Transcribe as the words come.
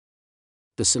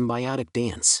The symbiotic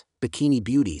dance, bikini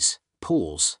beauties,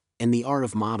 pools, and the art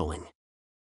of modeling.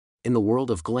 In the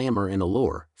world of glamour and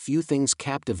allure, few things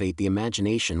captivate the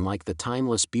imagination like the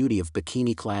timeless beauty of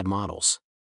bikini-clad models.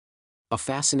 A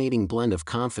fascinating blend of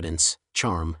confidence,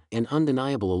 charm, and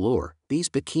undeniable allure, these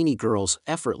bikini girls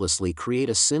effortlessly create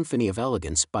a symphony of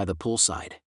elegance by the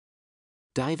poolside.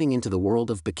 Diving into the world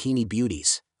of bikini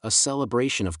beauties, a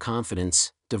celebration of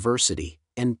confidence, diversity,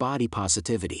 and body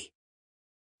positivity.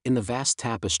 In the vast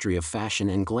tapestry of fashion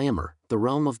and glamour, the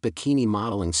realm of bikini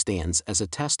modeling stands as a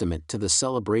testament to the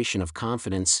celebration of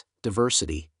confidence,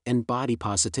 diversity, and body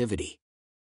positivity.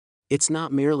 It's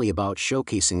not merely about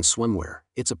showcasing swimwear,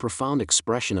 it's a profound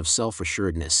expression of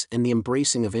self-assuredness and the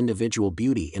embracing of individual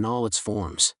beauty in all its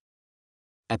forms.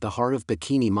 At the heart of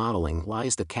bikini modeling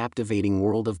lies the captivating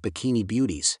world of bikini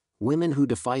beauties, women who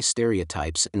defy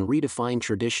stereotypes and redefine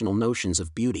traditional notions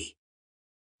of beauty.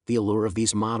 The allure of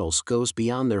these models goes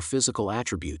beyond their physical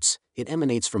attributes, it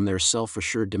emanates from their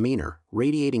self-assured demeanor,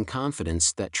 radiating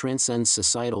confidence that transcends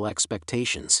societal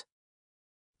expectations.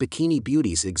 Bikini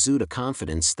beauties exude a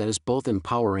confidence that is both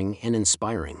empowering and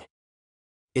inspiring.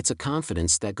 It's a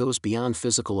confidence that goes beyond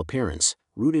physical appearance,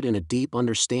 rooted in a deep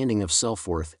understanding of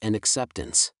self-worth and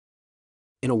acceptance.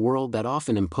 In a world that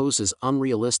often imposes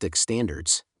unrealistic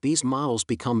standards, these models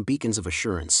become beacons of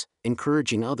assurance,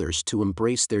 encouraging others to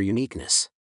embrace their uniqueness.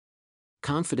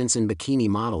 Confidence in bikini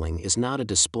modeling is not a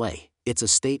display, it's a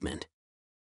statement.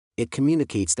 It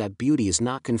communicates that beauty is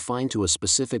not confined to a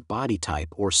specific body type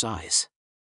or size.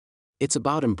 It's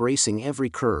about embracing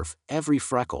every curve, every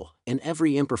freckle, and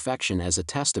every imperfection as a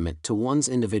testament to one's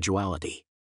individuality.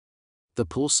 The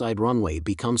poolside runway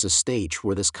becomes a stage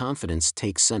where this confidence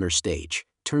takes center stage,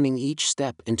 turning each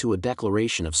step into a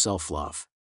declaration of self-love.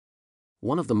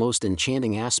 One of the most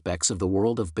enchanting aspects of the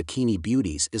world of bikini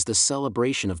beauties is the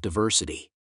celebration of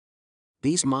diversity.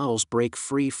 These models break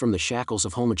free from the shackles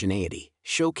of homogeneity,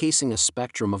 showcasing a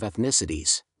spectrum of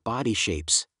ethnicities, body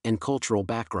shapes, and cultural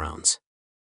backgrounds.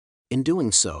 In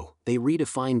doing so, they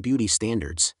redefine beauty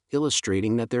standards,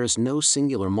 illustrating that there is no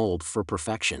singular mold for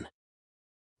perfection.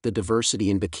 The diversity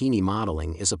in bikini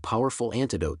modeling is a powerful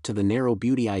antidote to the narrow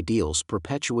beauty ideals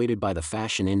perpetuated by the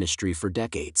fashion industry for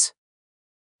decades.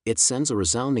 It sends a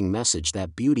resounding message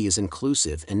that beauty is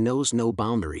inclusive and knows no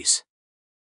boundaries.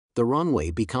 The runway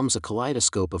becomes a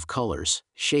kaleidoscope of colors,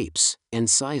 shapes, and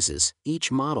sizes,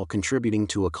 each model contributing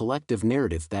to a collective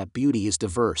narrative that beauty is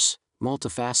diverse,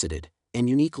 multifaceted, and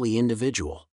uniquely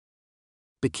individual.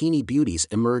 Bikini beauties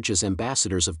emerge as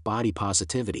ambassadors of body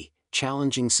positivity,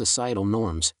 challenging societal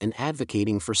norms and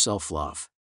advocating for self-love.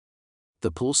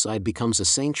 The poolside becomes a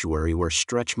sanctuary where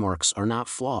stretch marks are not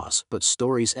flaws but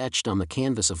stories etched on the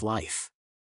canvas of life.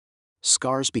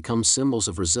 Scars become symbols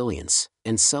of resilience,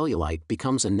 and cellulite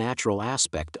becomes a natural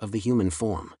aspect of the human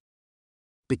form.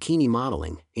 Bikini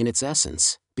modeling, in its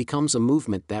essence, becomes a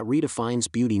movement that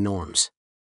redefines beauty norms.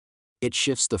 It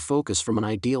shifts the focus from an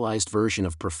idealized version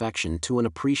of perfection to an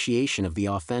appreciation of the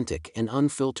authentic and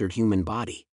unfiltered human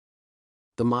body.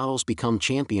 The models become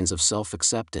champions of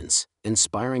self-acceptance,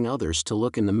 inspiring others to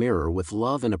look in the mirror with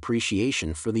love and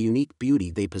appreciation for the unique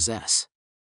beauty they possess.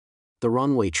 The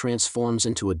runway transforms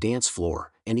into a dance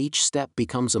floor, and each step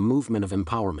becomes a movement of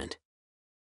empowerment.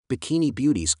 Bikini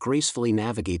beauties gracefully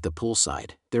navigate the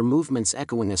poolside, their movements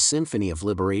echoing a symphony of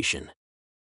liberation.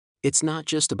 It's not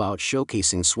just about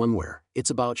showcasing swimwear, it's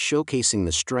about showcasing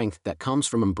the strength that comes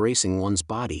from embracing one's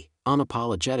body,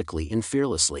 unapologetically and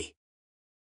fearlessly.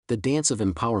 The dance of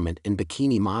empowerment in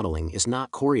bikini modeling is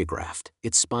not choreographed,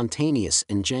 it's spontaneous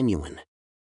and genuine.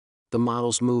 The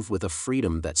models move with a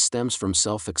freedom that stems from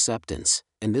self-acceptance,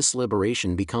 and this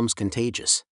liberation becomes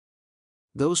contagious.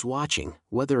 Those watching,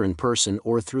 whether in person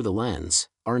or through the lens,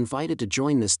 are invited to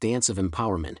join this dance of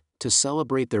empowerment, to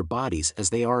celebrate their bodies as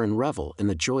they are and revel in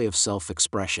the joy of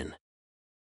self-expression.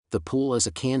 The pool as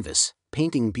a canvas,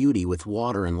 painting beauty with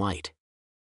water and light.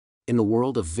 In the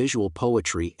world of visual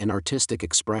poetry and artistic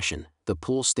expression, the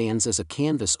pool stands as a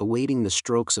canvas awaiting the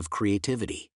strokes of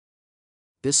creativity.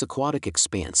 This aquatic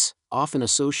expanse, often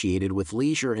associated with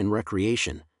leisure and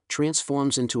recreation,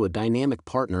 transforms into a dynamic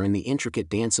partner in the intricate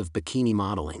dance of bikini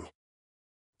modeling.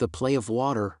 The play of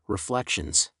water,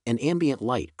 reflections, and ambient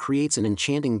light creates an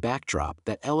enchanting backdrop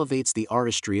that elevates the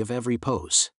artistry of every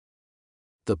pose.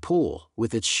 The pool,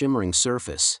 with its shimmering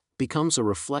surface, becomes a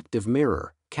reflective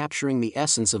mirror, capturing the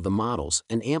essence of the models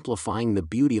and amplifying the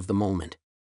beauty of the moment.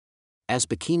 As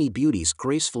bikini beauties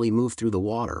gracefully move through the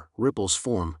water, ripples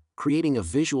form, creating a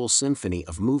visual symphony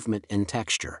of movement and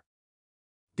texture.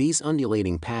 These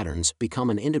undulating patterns become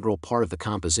an integral part of the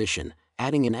composition,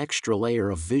 adding an extra layer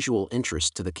of visual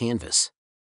interest to the canvas.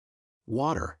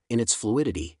 Water, in its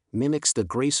fluidity, mimics the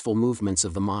graceful movements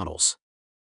of the models.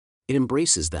 It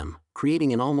embraces them,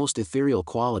 creating an almost ethereal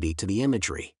quality to the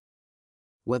imagery.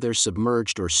 Whether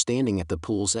submerged or standing at the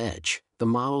pool's edge, the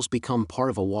models become part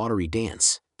of a watery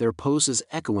dance, their poses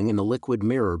echoing in the liquid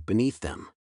mirror beneath them.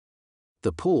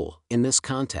 The pool, in this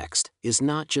context, is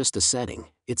not just a setting,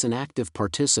 it's an active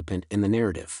participant in the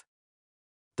narrative.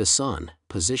 The sun,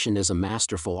 positioned as a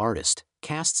masterful artist,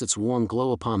 casts its warm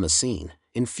glow upon the scene,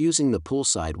 infusing the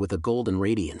poolside with a golden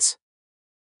radiance.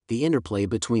 The interplay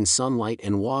between sunlight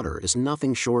and water is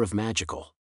nothing short of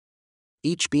magical.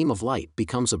 Each beam of light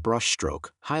becomes a brushstroke,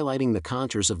 highlighting the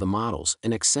contours of the models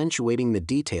and accentuating the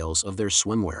details of their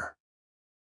swimwear.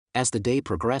 As the day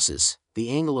progresses, the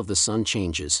angle of the sun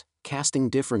changes, casting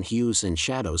different hues and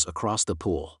shadows across the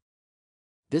pool.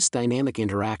 This dynamic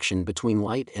interaction between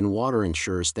light and water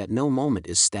ensures that no moment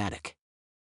is static.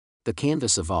 The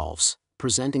canvas evolves,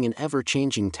 presenting an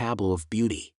ever-changing tableau of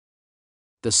beauty.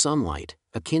 The sunlight,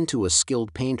 akin to a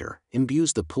skilled painter,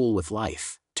 imbues the pool with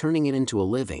life, turning it into a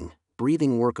living,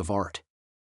 breathing work of art.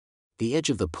 The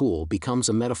edge of the pool becomes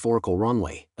a metaphorical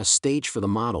runway, a stage for the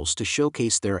models to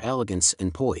showcase their elegance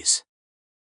and poise.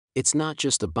 It's not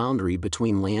just a boundary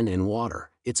between land and water,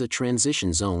 it's a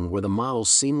transition zone where the models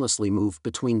seamlessly move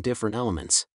between different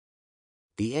elements.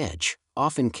 The edge,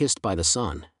 often kissed by the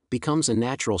sun, becomes a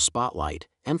natural spotlight,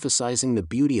 emphasizing the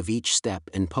beauty of each step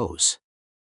and pose.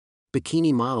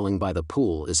 Bikini modeling by the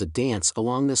pool is a dance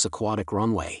along this aquatic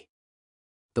runway.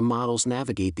 The models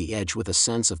navigate the edge with a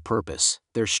sense of purpose,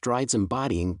 their strides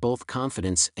embodying both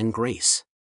confidence and grace.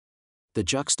 The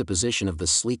juxtaposition of the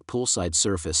sleek poolside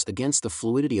surface against the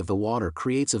fluidity of the water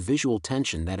creates a visual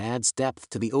tension that adds depth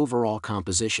to the overall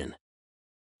composition.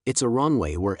 It's a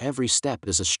runway where every step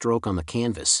is a stroke on the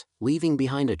canvas, leaving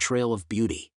behind a trail of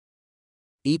beauty.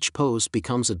 Each pose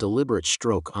becomes a deliberate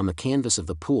stroke on the canvas of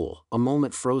the pool, a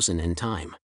moment frozen in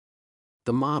time.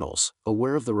 The models,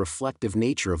 aware of the reflective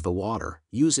nature of the water,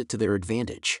 use it to their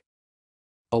advantage.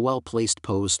 A well-placed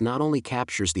pose not only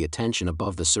captures the attention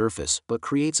above the surface but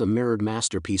creates a mirrored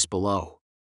masterpiece below.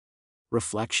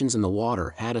 Reflections in the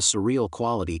water add a surreal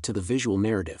quality to the visual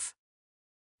narrative.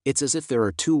 It's as if there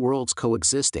are two worlds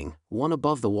coexisting, one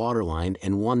above the waterline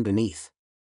and one beneath.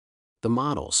 The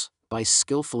models, by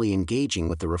skillfully engaging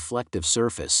with the reflective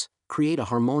surface, create a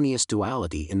harmonious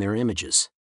duality in their images.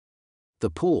 The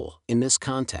pool, in this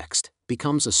context,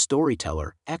 becomes a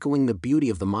storyteller, echoing the beauty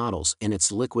of the models in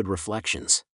its liquid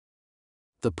reflections.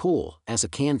 The pool, as a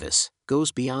canvas,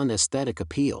 goes beyond aesthetic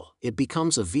appeal, it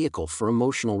becomes a vehicle for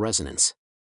emotional resonance.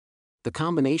 The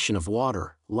combination of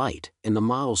water, light, and the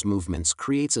model's movements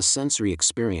creates a sensory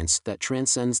experience that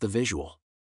transcends the visual.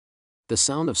 The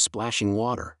sound of splashing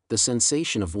water, the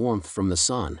sensation of warmth from the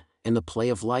sun, and the play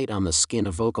of light on the skin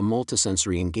evoke a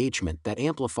multisensory engagement that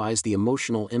amplifies the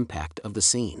emotional impact of the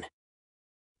scene.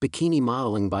 Bikini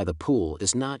modeling by the pool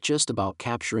is not just about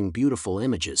capturing beautiful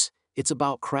images, it's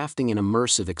about crafting an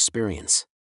immersive experience.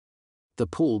 The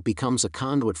pool becomes a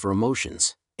conduit for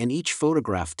emotions, and each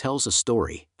photograph tells a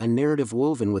story, a narrative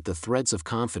woven with the threads of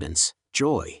confidence,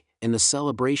 joy, and the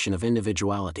celebration of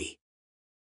individuality.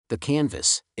 The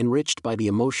canvas, enriched by the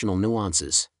emotional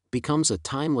nuances, becomes a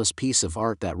timeless piece of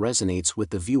art that resonates with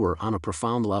the viewer on a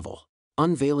profound level.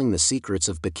 Unveiling the secrets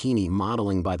of bikini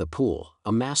modeling by the pool,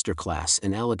 a masterclass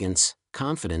in elegance,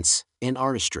 confidence, and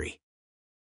artistry.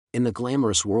 In the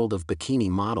glamorous world of bikini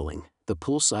modeling, the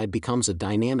poolside becomes a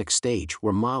dynamic stage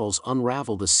where models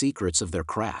unravel the secrets of their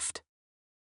craft.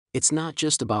 It's not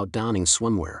just about donning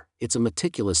swimwear, it's a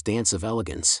meticulous dance of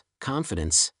elegance,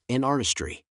 confidence, and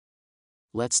artistry.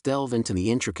 Let's delve into the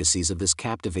intricacies of this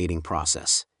captivating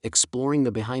process, exploring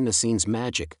the behind-the-scenes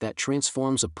magic that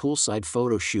transforms a poolside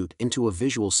photo shoot into a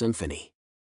visual symphony.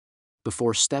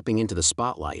 Before stepping into the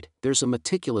spotlight, there's a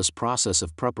meticulous process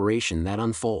of preparation that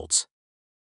unfolds.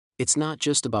 It's not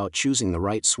just about choosing the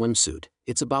right swimsuit,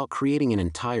 it's about creating an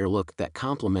entire look that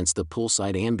complements the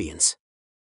poolside ambience.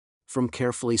 From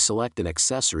carefully selected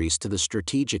accessories to the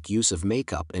strategic use of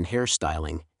makeup and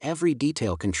hairstyling, every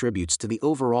detail contributes to the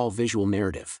overall visual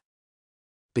narrative.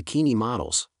 Bikini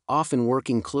models, often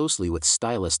working closely with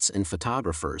stylists and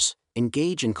photographers,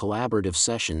 engage in collaborative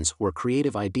sessions where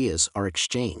creative ideas are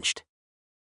exchanged.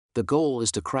 The goal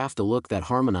is to craft a look that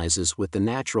harmonizes with the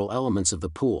natural elements of the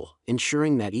pool,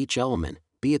 ensuring that each element,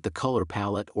 be it the color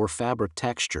palette or fabric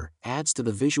texture, adds to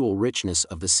the visual richness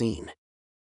of the scene.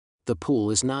 The pool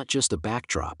is not just a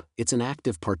backdrop, it's an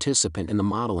active participant in the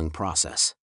modeling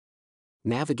process.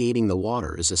 Navigating the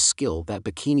water is a skill that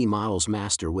bikini models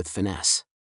master with finesse.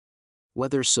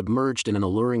 Whether submerged in an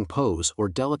alluring pose or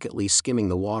delicately skimming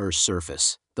the water's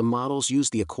surface, the models use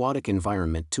the aquatic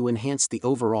environment to enhance the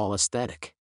overall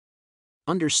aesthetic.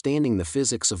 Understanding the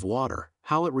physics of water,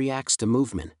 how it reacts to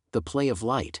movement, the play of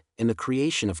light, and the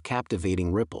creation of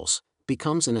captivating ripples,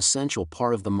 becomes an essential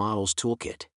part of the model's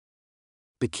toolkit.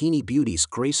 Bikini beauties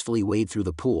gracefully wade through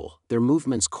the pool, their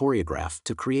movements choreographed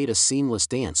to create a seamless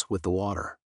dance with the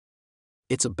water.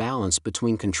 It's a balance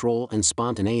between control and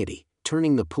spontaneity,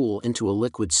 turning the pool into a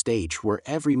liquid stage where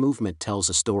every movement tells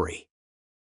a story.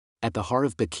 At the heart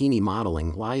of bikini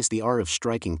modeling lies the art of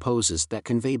striking poses that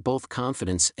convey both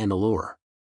confidence and allure.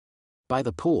 By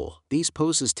the pool, these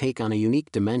poses take on a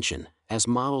unique dimension, as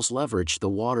models leverage the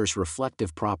water's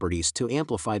reflective properties to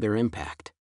amplify their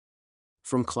impact.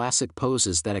 From classic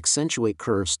poses that accentuate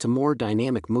curves to more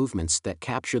dynamic movements that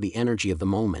capture the energy of the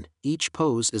moment, each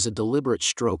pose is a deliberate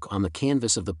stroke on the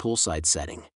canvas of the poolside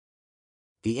setting.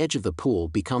 The edge of the pool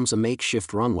becomes a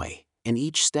makeshift runway, and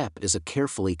each step is a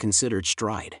carefully considered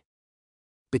stride.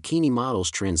 Bikini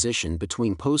models transition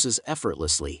between poses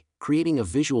effortlessly, creating a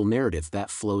visual narrative that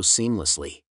flows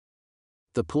seamlessly.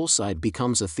 The poolside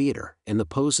becomes a theater, and the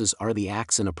poses are the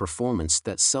acts in a performance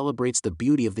that celebrates the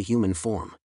beauty of the human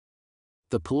form.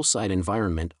 The poolside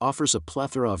environment offers a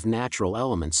plethora of natural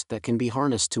elements that can be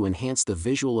harnessed to enhance the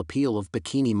visual appeal of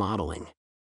bikini modeling.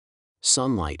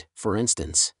 Sunlight, for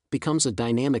instance, becomes a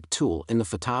dynamic tool in the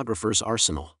photographer's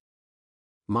arsenal.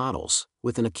 Models,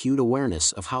 with an acute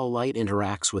awareness of how light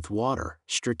interacts with water,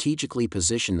 strategically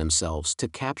position themselves to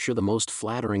capture the most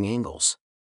flattering angles.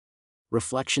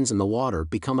 Reflections in the water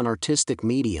become an artistic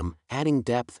medium, adding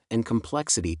depth and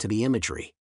complexity to the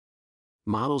imagery.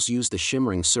 Models use the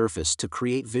shimmering surface to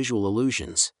create visual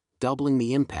illusions, doubling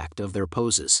the impact of their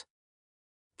poses.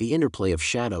 The interplay of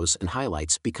shadows and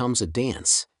highlights becomes a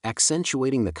dance,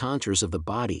 accentuating the contours of the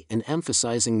body and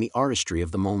emphasizing the artistry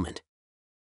of the moment.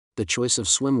 The choice of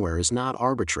swimwear is not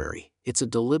arbitrary, it's a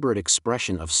deliberate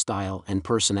expression of style and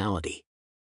personality.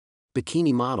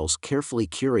 Bikini models carefully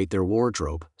curate their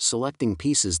wardrobe, selecting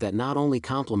pieces that not only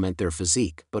complement their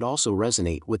physique but also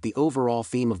resonate with the overall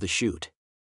theme of the shoot.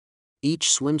 Each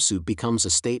swimsuit becomes a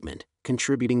statement,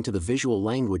 contributing to the visual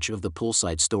language of the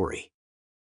poolside story.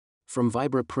 From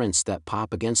vibrant prints that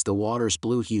pop against the water's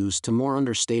blue hues to more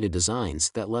understated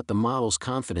designs that let the model's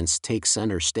confidence take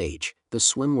center stage, the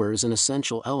swimwear is an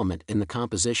essential element in the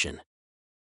composition.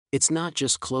 It's not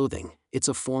just clothing, it's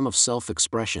a form of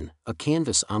self-expression, a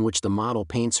canvas on which the model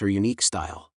paints her unique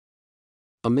style.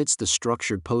 Amidst the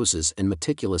structured poses and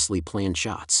meticulously planned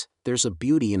shots, there's a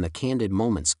beauty in the candid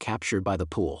moments captured by the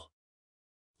pool.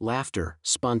 Laughter,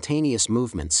 spontaneous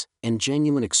movements, and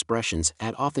genuine expressions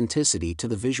add authenticity to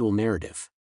the visual narrative.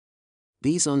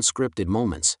 These unscripted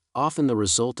moments, often the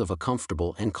result of a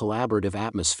comfortable and collaborative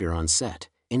atmosphere on set,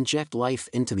 inject life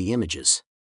into the images.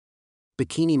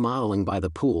 Bikini modeling by the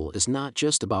pool is not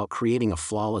just about creating a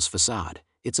flawless facade,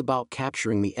 it's about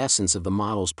capturing the essence of the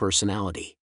model's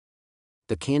personality.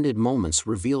 The candid moments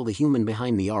reveal the human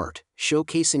behind the art,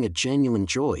 showcasing a genuine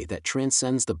joy that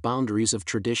transcends the boundaries of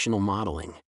traditional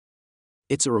modeling.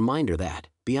 It's a reminder that,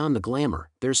 beyond the glamour,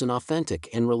 there's an authentic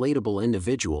and relatable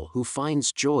individual who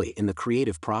finds joy in the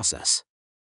creative process.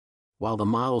 While the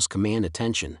models command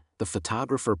attention, the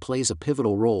photographer plays a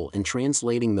pivotal role in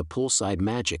translating the poolside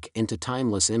magic into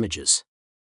timeless images.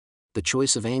 The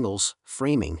choice of angles,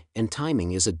 framing, and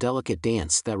timing is a delicate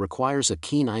dance that requires a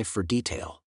keen eye for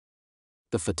detail.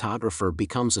 The photographer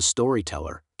becomes a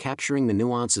storyteller, capturing the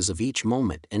nuances of each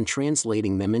moment and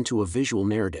translating them into a visual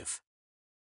narrative.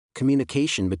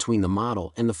 Communication between the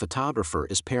model and the photographer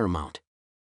is paramount.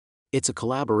 It's a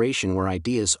collaboration where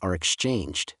ideas are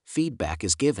exchanged, feedback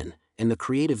is given, and the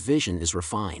creative vision is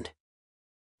refined.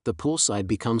 The poolside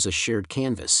becomes a shared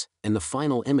canvas, and the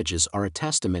final images are a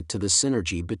testament to the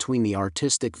synergy between the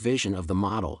artistic vision of the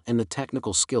model and the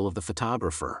technical skill of the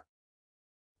photographer.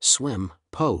 Swim,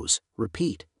 pose,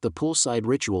 repeat, the poolside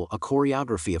ritual, a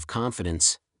choreography of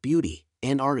confidence, beauty,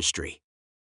 and artistry.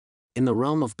 In the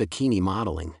realm of bikini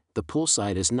modeling, the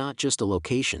poolside is not just a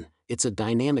location, it's a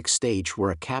dynamic stage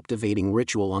where a captivating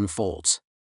ritual unfolds.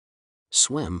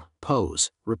 Swim,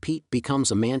 pose, repeat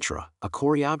becomes a mantra, a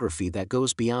choreography that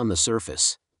goes beyond the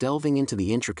surface, delving into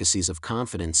the intricacies of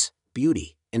confidence,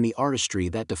 beauty, and the artistry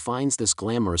that defines this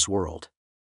glamorous world.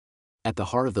 At the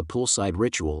heart of the poolside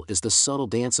ritual is the subtle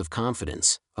dance of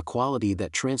confidence, a quality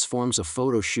that transforms a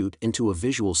photo shoot into a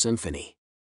visual symphony.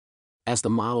 As the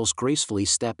models gracefully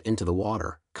step into the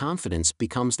water, confidence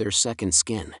becomes their second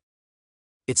skin.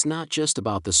 It's not just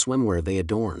about the swimwear they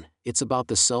adorn, it's about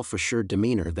the self-assured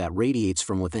demeanor that radiates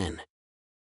from within.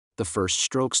 The first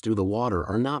strokes through the water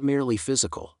are not merely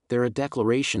physical, they're a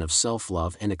declaration of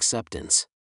self-love and acceptance.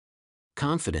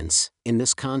 Confidence, in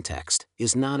this context,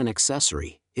 is not an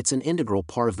accessory, it's an integral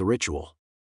part of the ritual.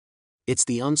 It's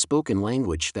the unspoken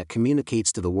language that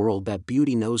communicates to the world that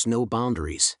beauty knows no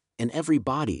boundaries, and every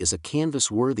body is a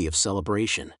canvas worthy of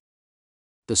celebration.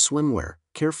 The swimwear,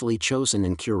 carefully chosen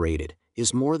and curated,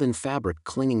 is more than fabric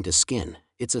clinging to skin,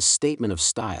 it's a statement of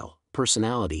style,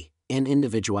 personality, and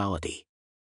individuality.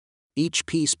 Each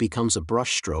piece becomes a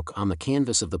brushstroke on the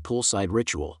canvas of the poolside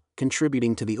ritual,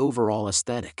 contributing to the overall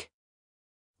aesthetic.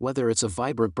 Whether it's a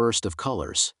vibrant burst of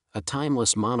colors, a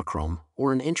timeless monochrome,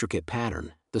 or an intricate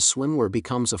pattern, the swimwear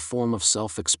becomes a form of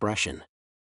self-expression.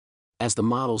 As the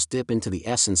models dip into the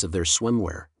essence of their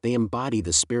swimwear, they embody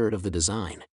the spirit of the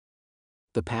design.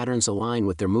 The patterns align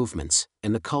with their movements,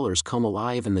 and the colors come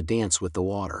alive in the dance with the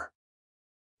water.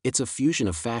 It's a fusion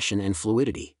of fashion and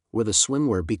fluidity, where the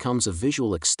swimwear becomes a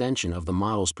visual extension of the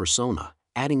model's persona,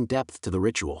 adding depth to the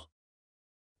ritual.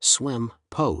 Swim,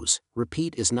 pose,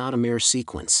 repeat is not a mere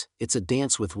sequence, it's a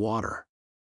dance with water.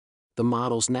 The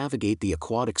models navigate the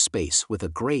aquatic space with a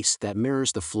grace that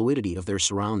mirrors the fluidity of their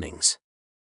surroundings.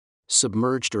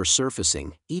 Submerged or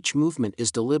surfacing, each movement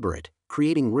is deliberate,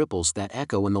 creating ripples that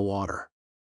echo in the water.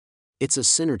 It's a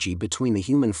synergy between the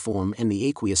human form and the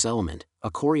aqueous element, a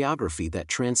choreography that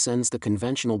transcends the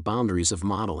conventional boundaries of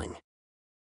modeling.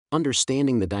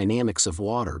 Understanding the dynamics of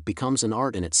water becomes an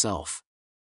art in itself.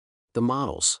 The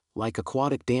models, like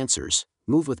aquatic dancers,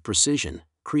 move with precision,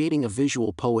 creating a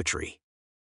visual poetry.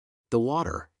 The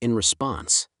water, in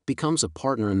response, becomes a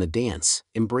partner in the dance,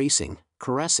 embracing,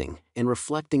 caressing, and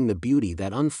reflecting the beauty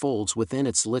that unfolds within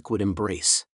its liquid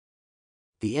embrace.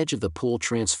 The edge of the pool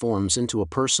transforms into a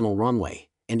personal runway,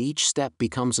 and each step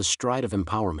becomes a stride of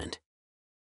empowerment.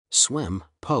 Swim,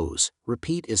 pose,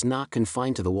 repeat is not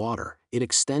confined to the water, it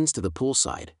extends to the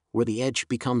poolside, where the edge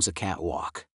becomes a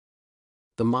catwalk.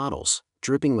 The models,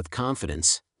 dripping with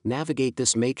confidence, navigate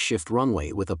this makeshift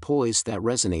runway with a poise that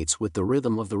resonates with the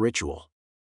rhythm of the ritual.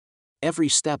 Every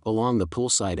step along the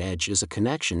poolside edge is a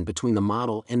connection between the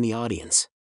model and the audience.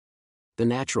 The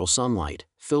natural sunlight,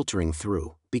 filtering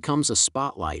through, becomes a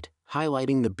spotlight,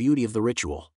 highlighting the beauty of the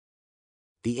ritual.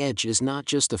 The edge is not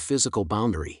just a physical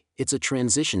boundary, it's a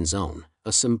transition zone,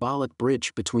 a symbolic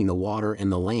bridge between the water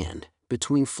and the land,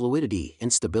 between fluidity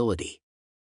and stability.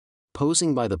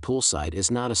 Posing by the poolside is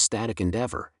not a static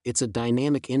endeavor, it's a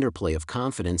dynamic interplay of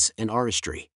confidence and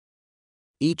artistry.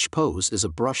 Each pose is a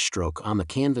brushstroke on the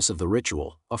canvas of the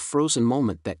ritual, a frozen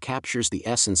moment that captures the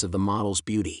essence of the model's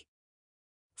beauty.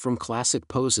 From classic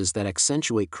poses that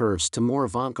accentuate curves to more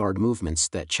avant-garde movements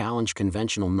that challenge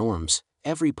conventional norms,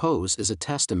 every pose is a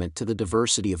testament to the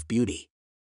diversity of beauty.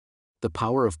 The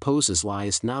power of poses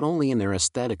lies not only in their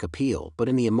aesthetic appeal but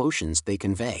in the emotions they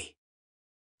convey.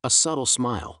 A subtle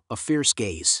smile, a fierce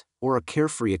gaze, or a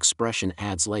carefree expression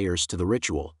adds layers to the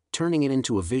ritual, turning it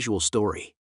into a visual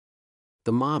story.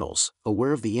 The models,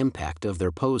 aware of the impact of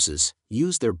their poses,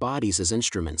 use their bodies as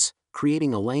instruments,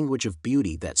 creating a language of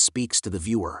beauty that speaks to the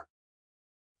viewer.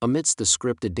 Amidst the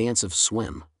scripted dance of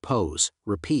swim, pose,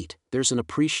 repeat, there's an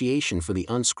appreciation for the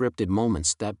unscripted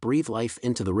moments that breathe life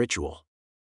into the ritual.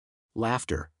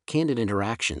 Laughter, candid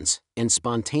interactions, and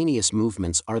spontaneous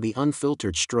movements are the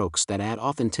unfiltered strokes that add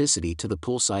authenticity to the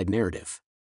poolside narrative.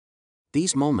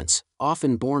 These moments,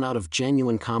 often born out of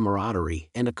genuine camaraderie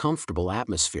and a comfortable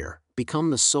atmosphere,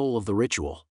 become the soul of the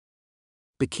ritual.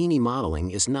 Bikini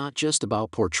modeling is not just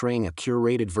about portraying a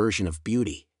curated version of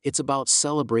beauty, it's about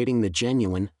celebrating the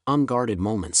genuine, unguarded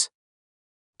moments.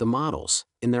 The models,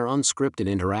 in their unscripted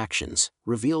interactions,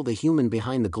 reveal the human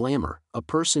behind the glamour, a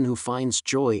person who finds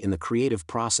joy in the creative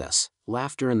process,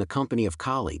 laughter in the company of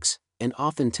colleagues, and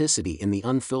authenticity in the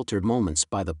unfiltered moments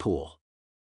by the pool.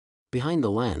 Behind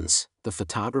the lens, the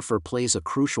photographer plays a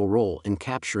crucial role in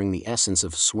capturing the essence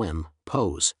of swim,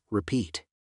 pose, repeat.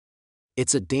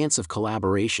 It's a dance of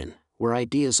collaboration, where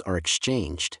ideas are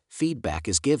exchanged, feedback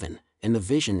is given, and the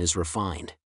vision is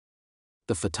refined.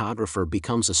 The photographer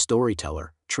becomes a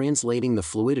storyteller, translating the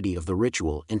fluidity of the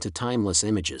ritual into timeless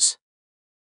images.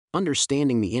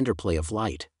 Understanding the interplay of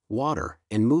light, water,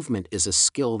 and movement is a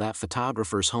skill that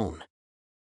photographers hone.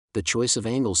 The choice of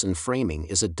angles and framing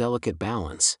is a delicate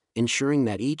balance, ensuring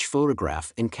that each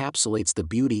photograph encapsulates the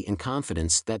beauty and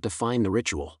confidence that define the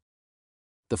ritual.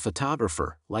 The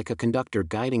photographer, like a conductor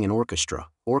guiding an orchestra,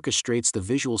 orchestrates the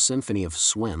visual symphony of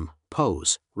swim,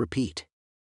 pose, repeat.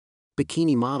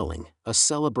 Bikini modeling, a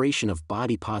celebration of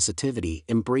body positivity,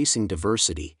 embracing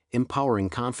diversity, empowering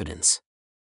confidence.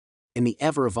 In the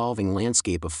ever-evolving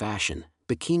landscape of fashion,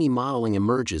 bikini modeling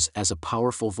emerges as a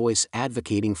powerful voice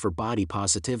advocating for body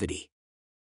positivity.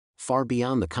 Far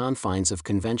beyond the confines of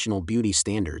conventional beauty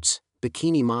standards,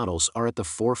 bikini models are at the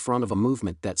forefront of a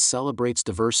movement that celebrates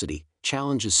diversity,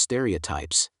 challenges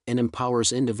stereotypes, and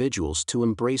empowers individuals to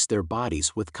embrace their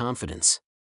bodies with confidence.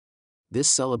 This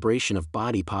celebration of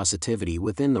body positivity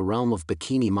within the realm of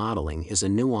bikini modeling is a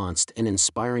nuanced and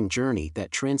inspiring journey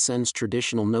that transcends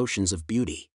traditional notions of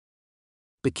beauty.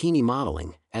 Bikini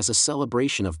modeling, as a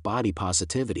celebration of body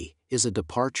positivity, is a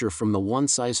departure from the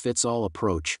one-size-fits-all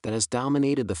approach that has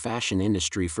dominated the fashion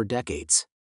industry for decades.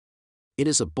 It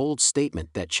is a bold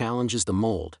statement that challenges the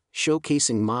mold,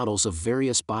 showcasing models of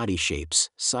various body shapes,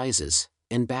 sizes,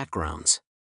 and backgrounds.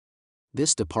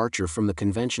 This departure from the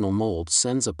conventional mold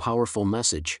sends a powerful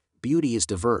message: beauty is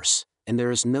diverse, and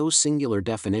there is no singular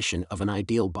definition of an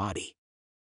ideal body.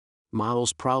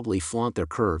 Models proudly flaunt their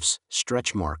curves,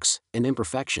 stretch marks, and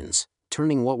imperfections,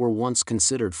 turning what were once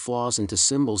considered flaws into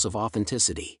symbols of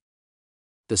authenticity.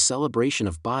 The celebration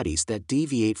of bodies that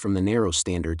deviate from the narrow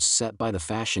standards set by the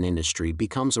fashion industry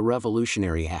becomes a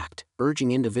revolutionary act,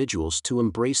 urging individuals to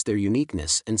embrace their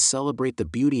uniqueness and celebrate the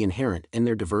beauty inherent in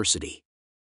their diversity.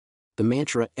 The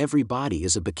mantra "every body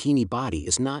is a bikini body"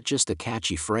 is not just a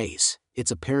catchy phrase,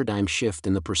 it's a paradigm shift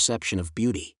in the perception of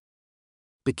beauty.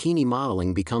 Bikini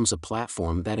modeling becomes a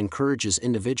platform that encourages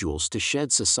individuals to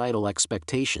shed societal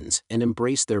expectations and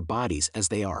embrace their bodies as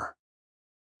they are.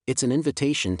 It's an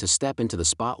invitation to step into the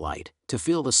spotlight, to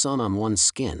feel the sun on one's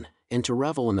skin, and to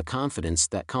revel in the confidence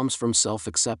that comes from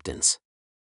self-acceptance.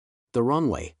 The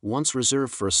runway, once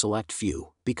reserved for a select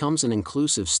few, becomes an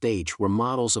inclusive stage where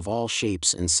models of all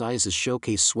shapes and sizes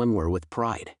showcase swimwear with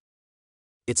pride.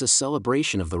 It's a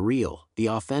celebration of the real, the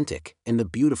authentic, and the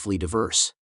beautifully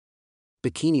diverse.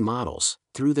 Bikini models,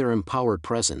 through their empowered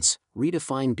presence,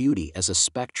 redefine beauty as a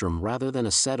spectrum rather than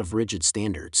a set of rigid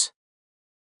standards.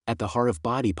 At the heart of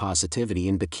body positivity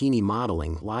in bikini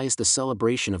modeling lies the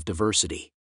celebration of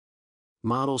diversity.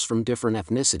 Models from different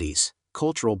ethnicities,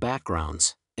 cultural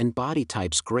backgrounds, and body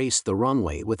types grace the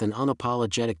runway with an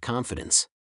unapologetic confidence.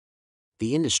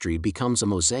 The industry becomes a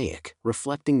mosaic,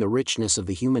 reflecting the richness of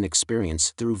the human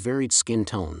experience through varied skin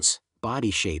tones,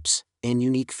 body shapes, and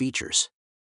unique features.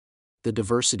 The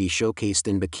diversity showcased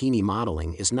in bikini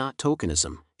modeling is not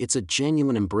tokenism, it's a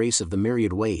genuine embrace of the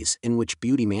myriad ways in which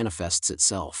beauty manifests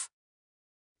itself.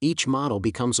 Each model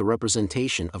becomes a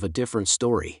representation of a different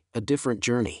story, a different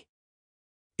journey.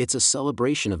 It's a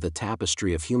celebration of the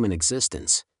tapestry of human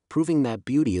existence, proving that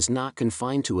beauty is not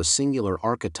confined to a singular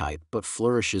archetype but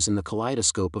flourishes in the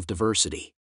kaleidoscope of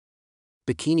diversity.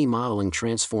 Bikini modeling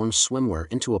transforms swimwear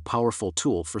into a powerful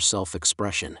tool for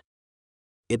self-expression.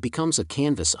 It becomes a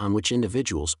canvas on which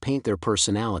individuals paint their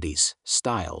personalities,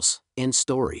 styles, and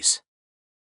stories.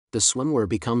 The swimwear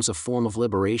becomes a form of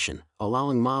liberation,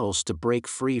 allowing models to break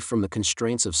free from the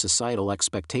constraints of societal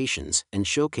expectations and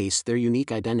showcase their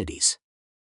unique identities.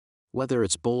 Whether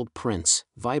it's bold prints,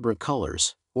 vibrant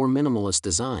colors, or minimalist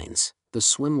designs, the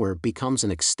swimwear becomes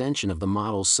an extension of the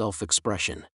model's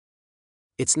self-expression.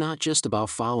 It's not just about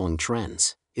following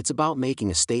trends, it's about making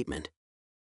a statement.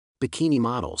 Bikini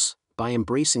models, by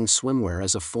embracing swimwear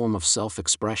as a form of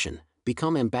self-expression,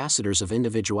 become ambassadors of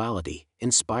individuality,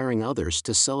 inspiring others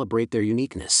to celebrate their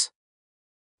uniqueness.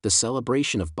 The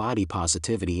celebration of body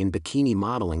positivity in bikini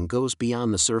modeling goes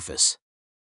beyond the surface.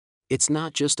 It's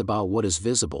not just about what is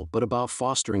visible but about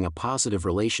fostering a positive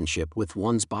relationship with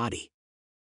one's body.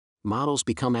 Models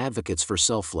become advocates for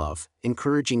self-love,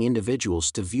 encouraging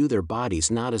individuals to view their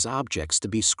bodies not as objects to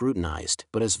be scrutinized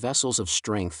but as vessels of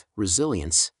strength,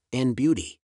 resilience, and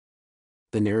beauty.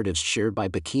 The narratives shared by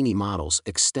bikini models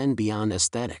extend beyond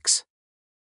aesthetics.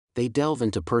 They delve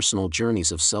into personal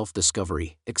journeys of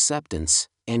self-discovery, acceptance,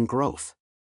 and growth.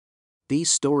 These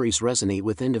stories resonate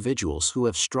with individuals who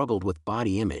have struggled with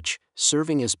body image,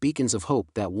 serving as beacons of hope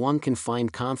that one can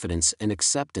find confidence and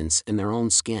acceptance in their own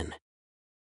skin.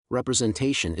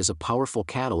 Representation is a powerful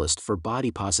catalyst for body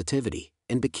positivity,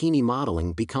 and bikini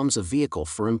modeling becomes a vehicle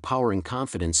for empowering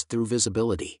confidence through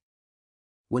visibility.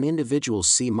 When individuals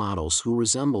see models who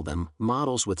resemble them,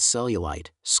 models with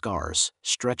cellulite, scars,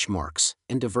 stretch marks,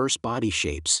 and diverse body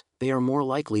shapes, they are more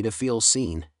likely to feel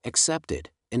seen, accepted,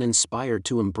 and inspired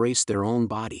to embrace their own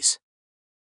bodies.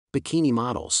 Bikini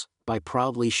models, by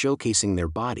proudly showcasing their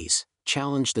bodies,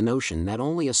 challenge the notion that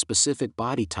only a specific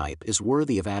body type is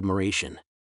worthy of admiration.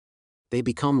 They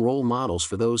become role models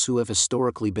for those who have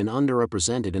historically been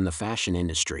underrepresented in the fashion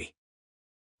industry.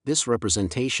 This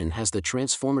representation has the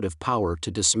transformative power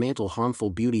to dismantle harmful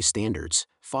beauty standards,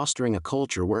 fostering a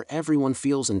culture where everyone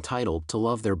feels entitled to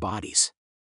love their bodies.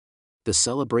 The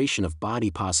celebration of body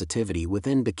positivity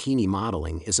within bikini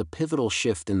modeling is a pivotal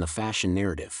shift in the fashion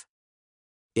narrative.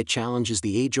 It challenges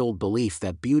the age-old belief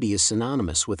that beauty is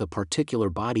synonymous with a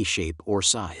particular body shape or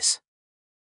size.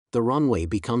 The runway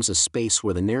becomes a space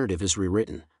where the narrative is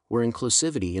rewritten, where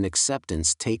inclusivity and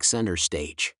acceptance take center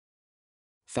stage.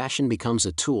 Fashion becomes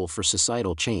a tool for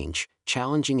societal change,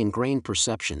 challenging ingrained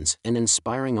perceptions and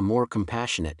inspiring a more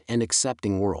compassionate and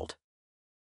accepting world.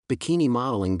 Bikini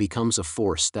modeling becomes a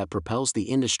force that propels the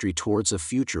industry towards a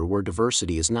future where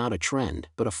diversity is not a trend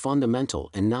but a fundamental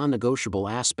and non-negotiable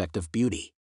aspect of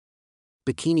beauty.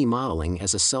 Bikini modeling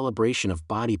as a celebration of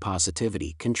body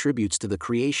positivity contributes to the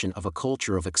creation of a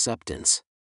culture of acceptance.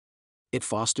 It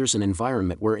fosters an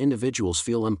environment where individuals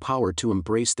feel empowered to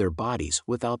embrace their bodies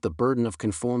without the burden of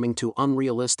conforming to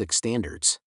unrealistic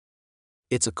standards.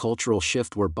 It's a cultural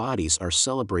shift where bodies are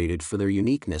celebrated for their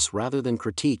uniqueness rather than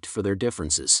critiqued for their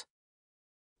differences.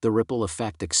 The ripple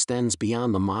effect extends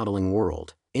beyond the modeling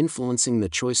world, influencing the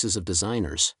choices of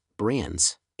designers,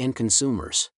 brands, and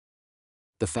consumers.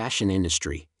 The fashion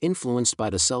industry, influenced by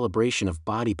the celebration of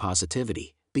body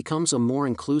positivity, becomes a more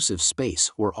inclusive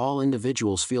space where all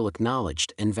individuals feel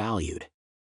acknowledged and valued.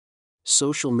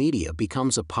 Social media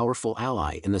becomes a powerful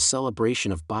ally in the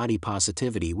celebration of body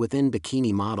positivity within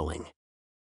bikini modeling.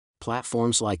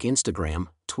 Platforms like Instagram,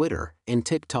 Twitter, and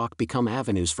TikTok become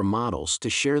avenues for models to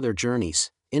share their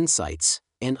journeys, insights,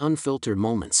 and unfiltered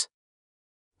moments.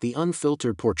 The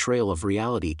unfiltered portrayal of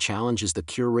reality challenges the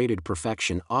curated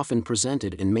perfection often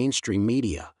presented in mainstream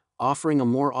media, offering a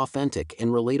more authentic and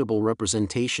relatable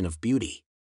representation of beauty.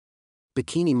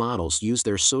 Bikini models use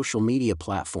their social media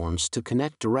platforms to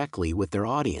connect directly with their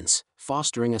audience,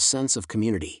 fostering a sense of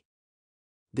community.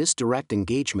 This direct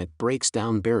engagement breaks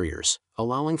down barriers,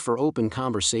 allowing for open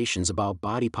conversations about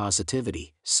body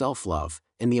positivity, self-love,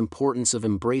 and the importance of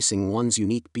embracing one's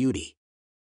unique beauty.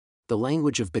 The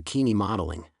language of bikini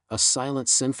modeling, a silent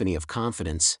symphony of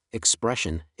confidence,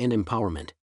 expression, and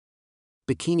empowerment.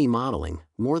 Bikini modeling,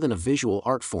 more than a visual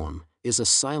art form, is a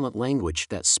silent language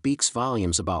that speaks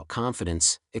volumes about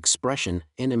confidence, expression,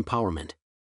 and empowerment.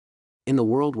 In the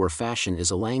world where fashion is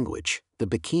a language, the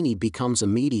bikini becomes a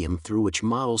medium through which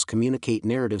models communicate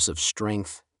narratives of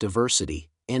strength, diversity,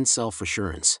 and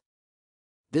self-assurance.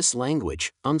 This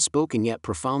language, unspoken yet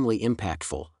profoundly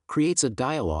impactful, creates a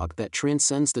dialogue that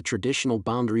transcends the traditional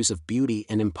boundaries of beauty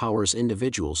and empowers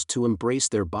individuals to embrace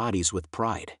their bodies with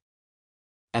pride.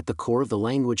 At the core of the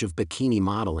language of bikini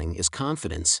modeling is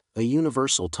confidence, a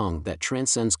universal tongue that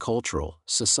transcends cultural,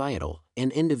 societal,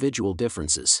 and individual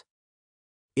differences.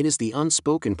 It is the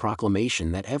unspoken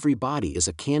proclamation that every body is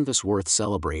a canvas worth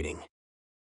celebrating.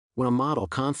 When a model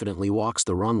confidently walks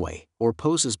the runway or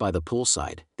poses by the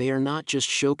poolside, they are not just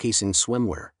showcasing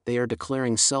swimwear, they are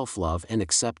declaring self-love and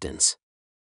acceptance.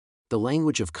 The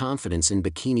language of confidence in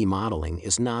bikini modeling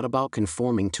is not about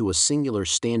conforming to a singular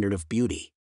standard of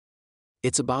beauty.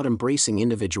 It's about embracing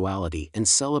individuality and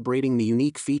celebrating the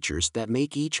unique features that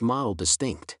make each model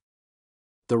distinct.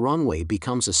 The runway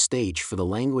becomes a stage for the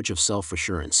language of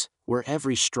self-assurance, where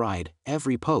every stride,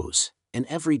 every pose, and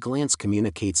every glance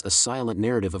communicates a silent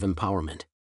narrative of empowerment.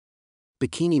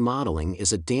 Bikini modeling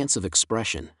is a dance of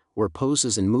expression, where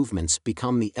poses and movements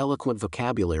become the eloquent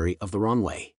vocabulary of the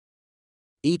runway.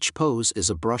 Each pose is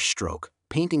a brushstroke,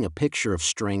 painting a picture of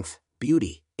strength,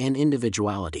 beauty, and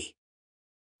individuality.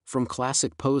 From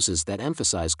classic poses that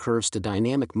emphasize curves to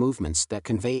dynamic movements that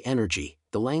convey energy,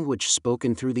 the language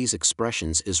spoken through these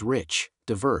expressions is rich,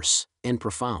 diverse, and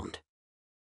profound.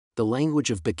 The language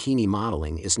of bikini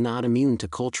modeling is not immune to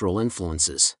cultural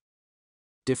influences.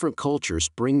 Different cultures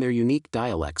bring their unique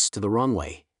dialects to the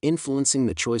runway, influencing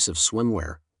the choice of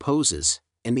swimwear, poses,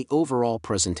 and the overall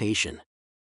presentation.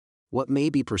 What may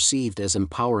be perceived as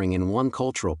empowering in one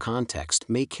cultural context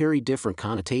may carry different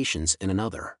connotations in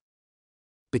another.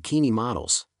 Bikini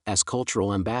models, as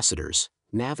cultural ambassadors,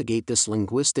 navigate this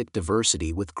linguistic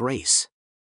diversity with grace.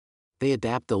 They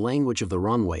adapt the language of the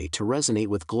runway to resonate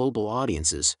with global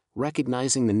audiences,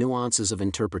 recognizing the nuances of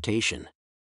interpretation.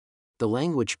 The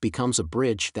language becomes a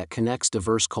bridge that connects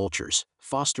diverse cultures,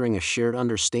 fostering a shared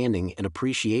understanding and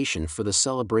appreciation for the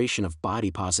celebration of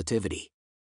body positivity.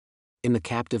 In the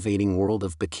captivating world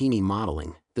of bikini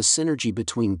modeling, the synergy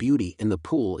between beauty and the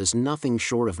pool is nothing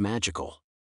short of magical.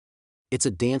 It's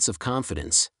a dance of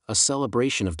confidence, a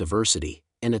celebration of diversity,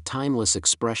 and a timeless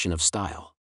expression of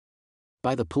style.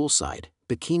 By the poolside,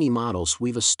 bikini models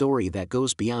weave a story that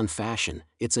goes beyond fashion.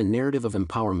 It's a narrative of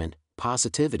empowerment,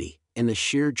 positivity, and the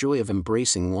sheer joy of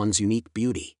embracing one's unique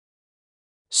beauty.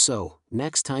 So,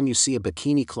 next time you see a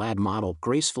bikini-clad model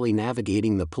gracefully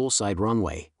navigating the poolside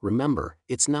runway, remember,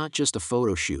 it's not just a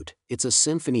photo shoot, it's a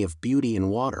symphony of beauty and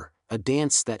water, a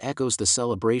dance that echoes the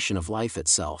celebration of life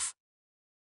itself.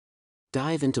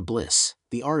 Dive into bliss,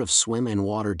 the art of swim and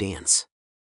water dance.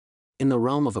 In the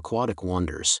realm of aquatic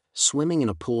wonders, swimming in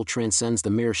a pool transcends the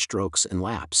mere strokes and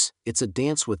laps. It's a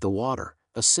dance with the water,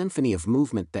 a symphony of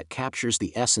movement that captures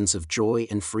the essence of joy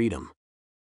and freedom.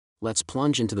 Let's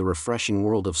plunge into the refreshing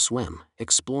world of swim,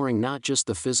 exploring not just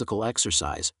the physical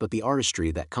exercise but the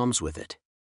artistry that comes with it.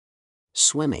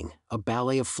 Swimming, a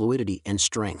ballet of fluidity and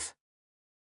strength.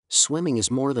 Swimming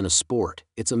is more than a sport,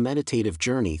 it's a meditative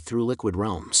journey through liquid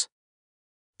realms.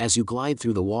 As you glide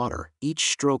through the water,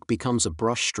 each stroke becomes a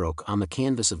brushstroke on the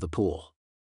canvas of the pool.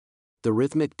 The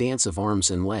rhythmic dance of arms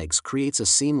and legs creates a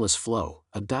seamless flow,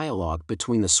 a dialogue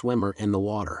between the swimmer and the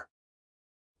water.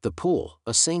 The pool,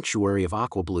 a sanctuary of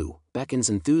aqua blue,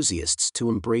 beckons enthusiasts to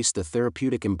embrace the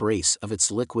therapeutic embrace of its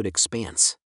liquid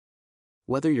expanse.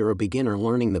 Whether you're a beginner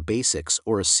learning the basics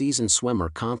or a seasoned swimmer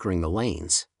conquering the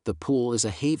lanes, the pool is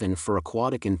a haven for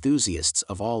aquatic enthusiasts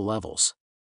of all levels.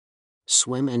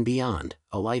 Swim and beyond,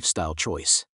 a lifestyle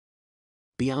choice.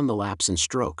 Beyond the laps and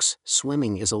strokes,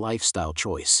 swimming is a lifestyle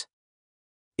choice.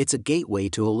 It's a gateway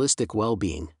to holistic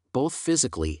well-being, both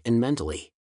physically and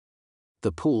mentally.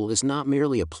 The pool is not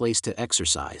merely a place to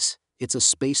exercise, it's a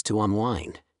space to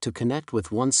unwind, to connect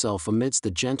with oneself amidst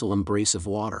the gentle embrace of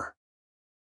water.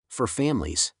 For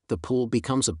families, the pool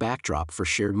becomes a backdrop for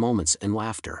shared moments and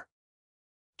laughter.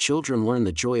 Children learn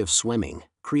the joy of swimming,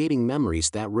 creating memories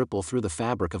that ripple through the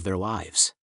fabric of their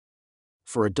lives.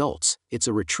 For adults, it's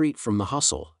a retreat from the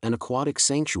hustle, an aquatic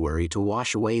sanctuary to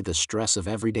wash away the stress of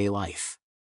everyday life.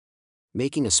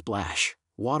 Making a splash,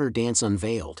 water dance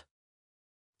unveiled.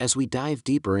 As we dive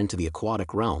deeper into the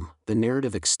aquatic realm, the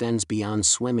narrative extends beyond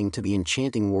swimming to the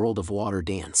enchanting world of water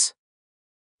dance.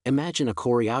 Imagine a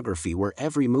choreography where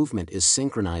every movement is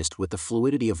synchronized with the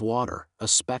fluidity of water, a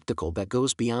spectacle that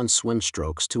goes beyond swim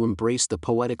strokes to embrace the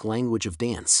poetic language of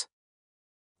dance.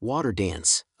 Water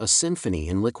dance, a symphony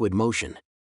in liquid motion.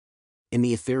 In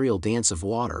the ethereal dance of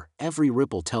water, every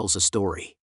ripple tells a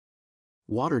story.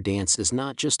 Water dance is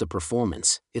not just a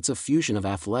performance, it's a fusion of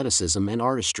athleticism and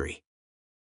artistry.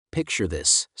 Picture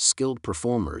this: skilled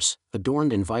performers,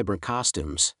 adorned in vibrant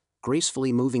costumes,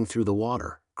 gracefully moving through the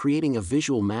water, creating a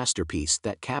visual masterpiece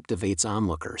that captivates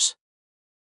onlookers.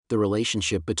 The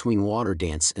relationship between water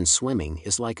dance and swimming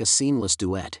is like a seamless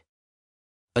duet.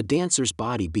 A dancer's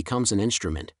body becomes an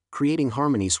instrument, creating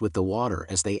harmonies with the water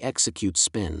as they execute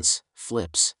spins,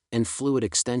 flips, and fluid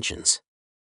extensions.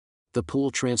 The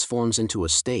pool transforms into a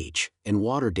stage, and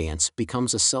water dance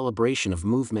becomes a celebration of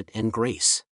movement and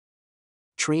grace.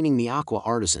 Training the aqua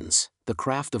artisans, the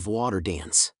craft of water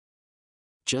dance.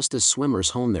 Just as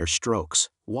swimmers hone their strokes,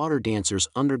 water dancers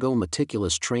undergo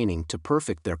meticulous training to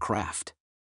perfect their craft.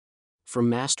 From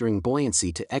mastering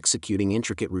buoyancy to executing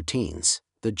intricate routines,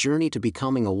 the journey to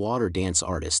becoming a water dance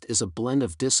artist is a blend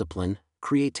of discipline,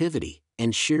 creativity,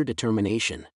 and sheer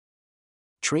determination.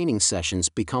 Training sessions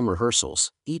become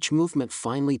rehearsals, each movement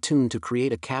finely tuned to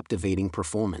create a captivating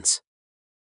performance.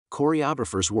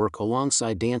 Choreographers work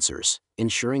alongside dancers,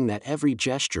 ensuring that every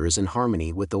gesture is in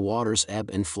harmony with the water's ebb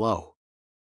and flow.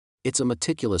 It's a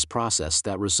meticulous process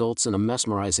that results in a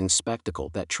mesmerizing spectacle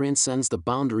that transcends the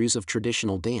boundaries of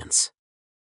traditional dance.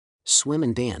 Swim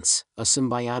and dance, a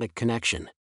symbiotic connection.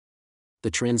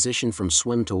 The transition from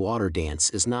swim to water dance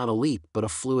is not a leap but a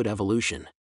fluid evolution.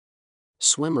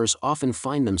 Swimmers often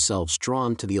find themselves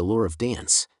drawn to the allure of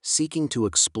dance, seeking to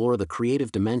explore the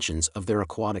creative dimensions of their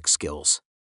aquatic skills.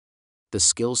 The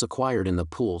skills acquired in the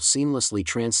pool seamlessly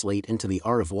translate into the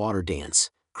art of water dance,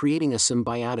 creating a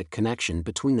symbiotic connection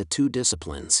between the two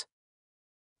disciplines.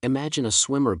 Imagine a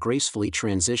swimmer gracefully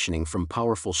transitioning from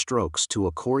powerful strokes to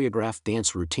a choreographed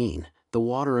dance routine, the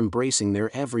water embracing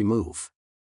their every move.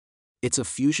 It's a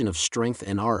fusion of strength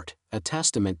and art, a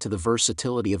testament to the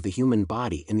versatility of the human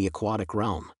body in the aquatic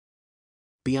realm.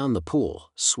 Beyond the pool,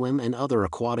 swim and other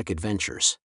aquatic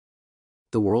adventures.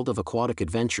 The world of aquatic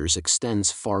adventures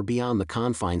extends far beyond the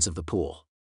confines of the pool.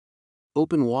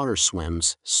 Open water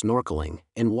swims, snorkeling,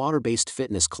 and water-based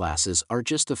fitness classes are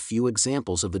just a few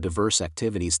examples of the diverse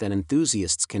activities that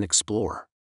enthusiasts can explore.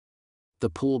 The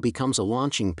pool becomes a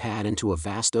launching pad into a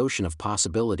vast ocean of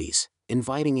possibilities,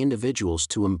 inviting individuals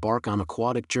to embark on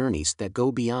aquatic journeys that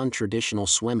go beyond traditional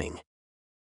swimming.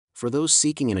 For those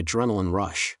seeking an adrenaline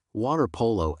rush, water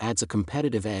polo adds a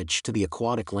competitive edge to the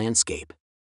aquatic landscape.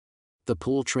 The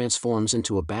pool transforms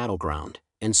into a battleground,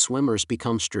 and swimmers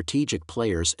become strategic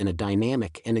players in a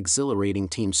dynamic and exhilarating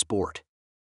team sport.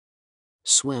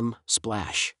 Swim,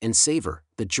 splash, and savor,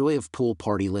 the joy of pool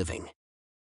party living.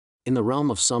 In the realm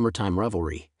of summertime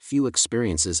revelry, few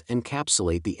experiences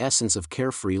encapsulate the essence of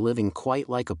carefree living quite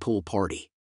like a pool party.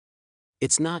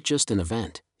 It's not just an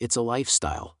event, it's a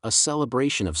lifestyle, a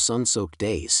celebration of sun-soaked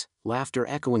days, laughter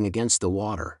echoing against the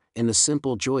water, and the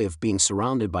simple joy of being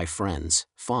surrounded by friends,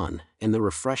 fun, and the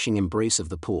refreshing embrace of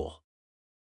the pool.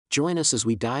 Join us as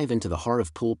we dive into the heart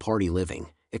of pool party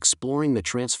living, exploring the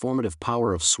transformative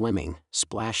power of swimming,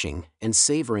 splashing, and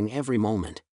savoring every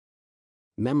moment.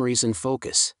 Memories in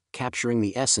focus, capturing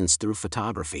the essence through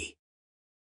photography.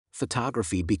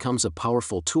 Photography becomes a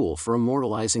powerful tool for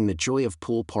immortalizing the joy of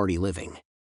pool party living.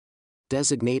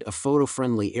 Designate a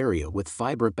photo-friendly area with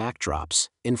vibrant backdrops,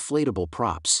 inflatable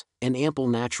props, and ample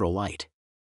natural light.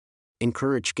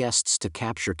 Encourage guests to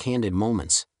capture candid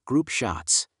moments, group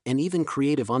shots, and even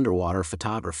creative underwater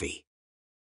photography.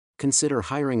 Consider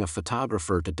hiring a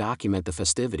photographer to document the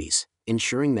festivities,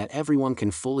 ensuring that everyone can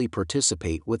fully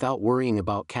participate without worrying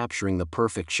about capturing the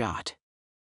perfect shot.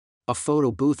 A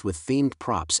photo booth with themed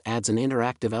props adds an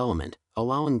interactive element,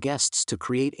 allowing guests to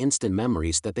create instant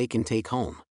memories that they can take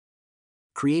home.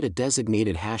 Create a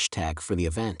designated hashtag for the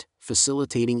event,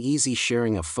 facilitating easy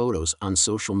sharing of photos on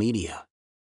social media.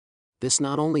 This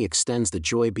not only extends the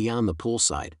joy beyond the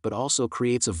poolside but also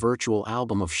creates a virtual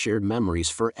album of shared memories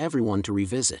for everyone to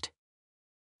revisit.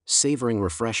 Savoring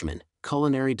refreshment,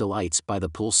 culinary delights by the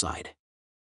poolside.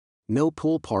 No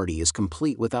pool party is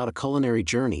complete without a culinary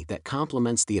journey that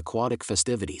complements the aquatic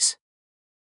festivities.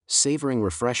 Savoring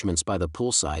refreshments by the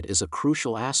poolside is a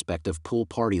crucial aspect of pool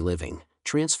party living,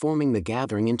 transforming the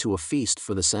gathering into a feast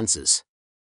for the senses.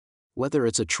 Whether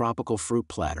it's a tropical fruit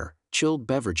platter, chilled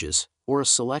beverages, or a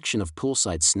selection of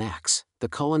poolside snacks, the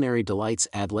culinary delights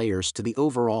add layers to the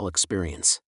overall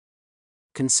experience.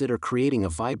 Consider creating a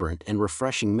vibrant and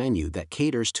refreshing menu that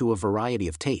caters to a variety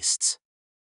of tastes.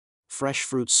 Fresh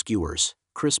fruit skewers,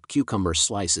 crisp cucumber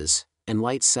slices, and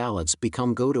light salads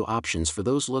become go-to options for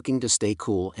those looking to stay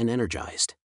cool and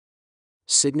energized.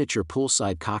 Signature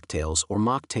poolside cocktails or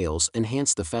mocktails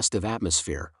enhance the festive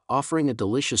atmosphere, offering a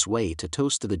delicious way to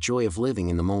toast to the joy of living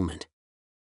in the moment.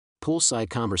 Poolside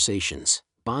conversations,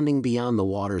 bonding beyond the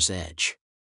water's edge.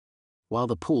 While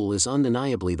the pool is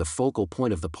undeniably the focal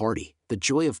point of the party, the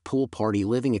joy of pool party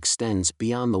living extends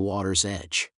beyond the water's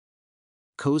edge.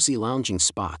 Cozy lounging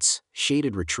spots,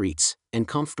 shaded retreats, and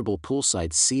comfortable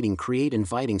poolside seating create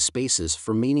inviting spaces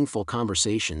for meaningful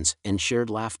conversations and shared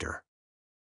laughter.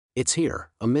 It's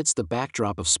here, amidst the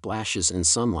backdrop of splashes and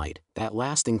sunlight, that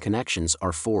lasting connections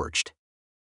are forged.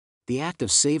 The act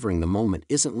of savoring the moment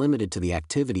isn't limited to the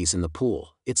activities in the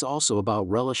pool, it's also about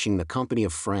relishing the company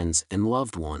of friends and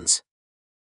loved ones.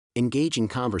 Engaging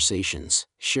conversations,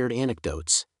 shared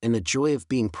anecdotes, and the joy of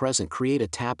being present create a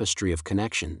tapestry of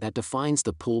connection that defines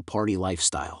the pool party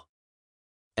lifestyle.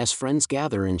 As friends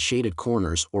gather in shaded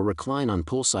corners or recline on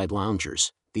poolside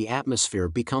loungers, the atmosphere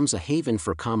becomes a haven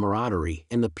for camaraderie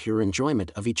and the pure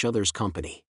enjoyment of each other's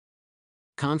company.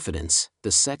 Confidence, the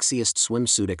sexiest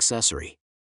swimsuit accessory.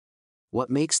 What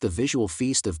makes the visual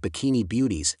feast of Bikini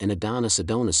Beauties and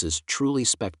Adonises truly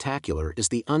spectacular is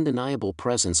the undeniable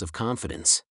presence of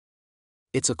confidence.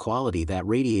 It's a quality that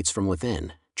radiates from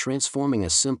within, transforming a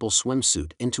simple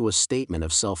swimsuit into a statement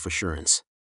of self-assurance.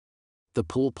 The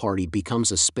pool party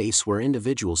becomes a space where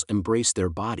individuals embrace their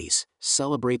bodies,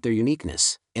 celebrate their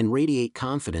uniqueness, and radiate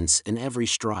confidence in every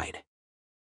stride.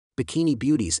 Bikini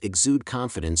Beauties exude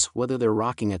confidence whether they're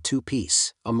rocking a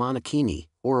two-piece, a monokini,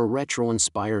 or a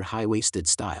retro-inspired high-waisted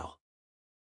style.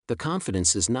 The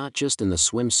confidence is not just in the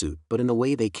swimsuit but in the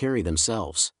way they carry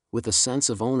themselves, with a sense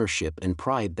of ownership and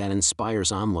pride that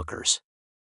inspires onlookers.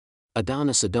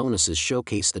 Adonises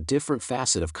showcase a different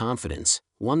facet of confidence,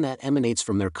 one that emanates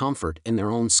from their comfort in their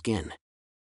own skin.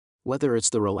 Whether it's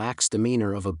the relaxed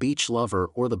demeanor of a beach lover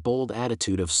or the bold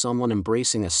attitude of someone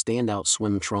embracing a standout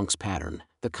swim trunks pattern,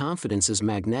 the confidence is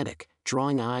magnetic,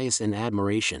 drawing eyes and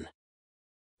admiration.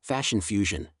 Fashion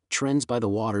fusion, trends by the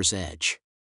water's edge.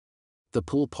 The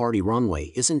pool party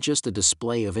runway isn't just a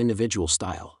display of individual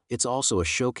style, it's also a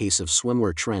showcase of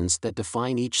swimwear trends that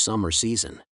define each summer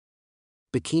season.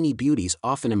 Bikini Beauties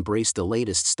often embrace the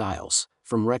latest styles,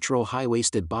 from retro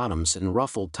high-waisted bottoms and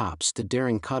ruffled tops to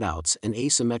daring cutouts and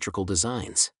asymmetrical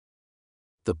designs.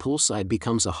 The poolside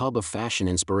becomes a hub of fashion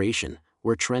inspiration,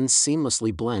 where trends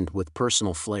seamlessly blend with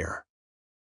personal flair.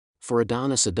 For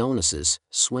Adonises,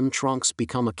 swim trunks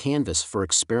become a canvas for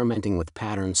experimenting with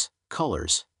patterns,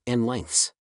 colors, and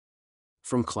lengths.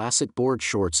 From classic board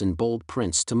shorts and bold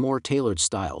prints to more tailored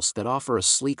styles that offer a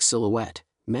sleek silhouette,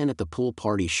 men at the pool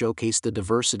party showcase the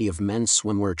diversity of men's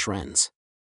swimwear trends.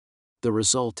 The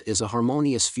result is a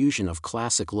harmonious fusion of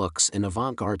classic looks and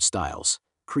avant-garde styles,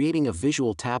 creating a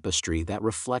visual tapestry that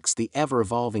reflects the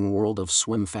ever-evolving world of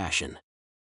swim fashion.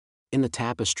 In the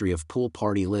tapestry of pool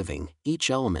party living, each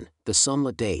element, the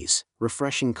sunlit days,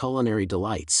 refreshing culinary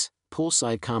delights,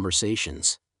 poolside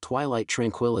conversations, twilight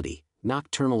tranquility,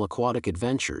 nocturnal aquatic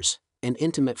adventures, and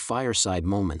intimate fireside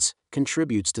moments,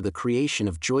 contributes to the creation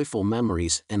of joyful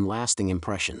memories and lasting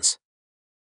impressions.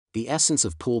 The essence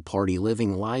of pool party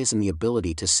living lies in the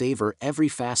ability to savor every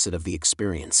facet of the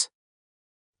experience.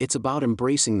 It's about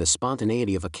embracing the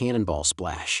spontaneity of a cannonball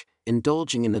splash,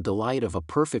 indulging in the delight of a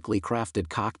perfectly crafted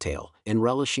cocktail, and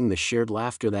relishing the shared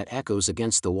laughter that echoes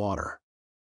against the water.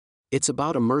 It's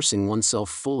about immersing oneself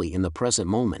fully in the present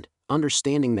moment,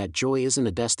 understanding that joy isn't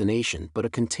a destination but a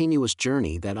continuous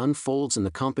journey that unfolds in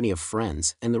the company of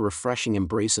friends and the refreshing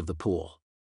embrace of the pool.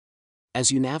 As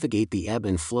you navigate the ebb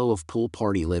and flow of pool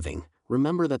party living,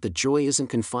 remember that the joy isn't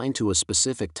confined to a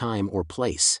specific time or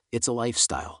place, it's a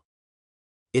lifestyle.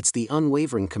 It's the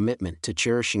unwavering commitment to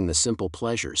cherishing the simple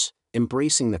pleasures,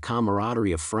 embracing the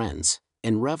camaraderie of friends,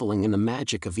 and reveling in the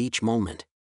magic of each moment.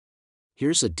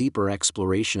 Here's a deeper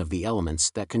exploration of the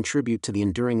elements that contribute to the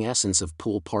enduring essence of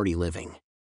pool party living.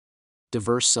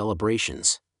 Diverse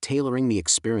celebrations, tailoring the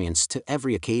experience to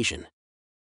every occasion.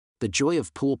 The joy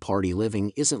of pool party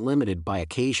living isn't limited by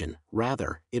occasion,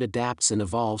 rather, it adapts and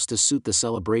evolves to suit the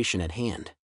celebration at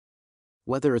hand.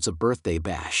 Whether it's a birthday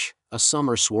bash, a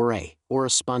summer soiree, or a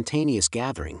spontaneous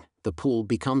gathering, the pool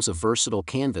becomes a versatile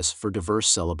canvas for diverse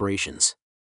celebrations.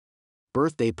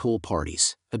 Birthday pool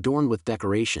parties, adorned with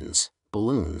decorations,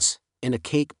 balloons, and a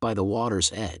cake by the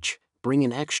water's edge, bring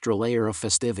an extra layer of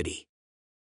festivity.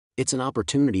 It's an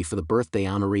opportunity for the birthday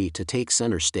honoree to take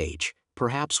center stage,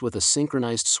 perhaps with a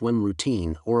synchronized swim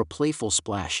routine or a playful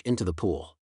splash into the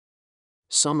pool.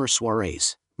 Summer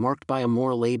soirees, marked by a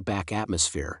more laid-back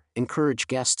atmosphere, encourage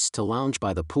guests to lounge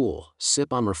by the pool,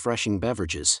 sip on refreshing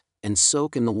beverages, and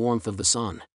soak in the warmth of the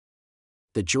sun.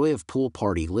 The joy of pool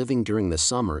party living during the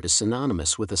summer is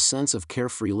synonymous with a sense of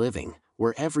carefree living,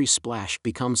 where every splash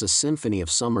becomes a symphony of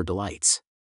summer delights.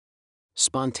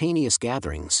 Spontaneous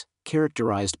gatherings,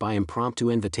 characterized by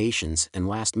impromptu invitations and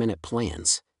last-minute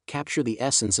plans, capture the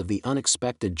essence of the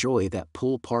unexpected joy that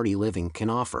pool party living can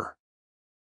offer.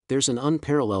 There's an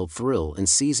unparalleled thrill in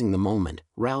seizing the moment,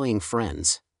 rallying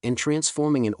friends, and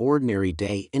transforming an ordinary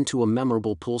day into a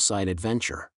memorable poolside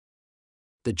adventure.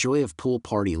 The joy of pool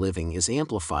party living is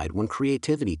amplified when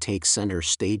creativity takes center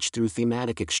stage through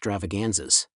thematic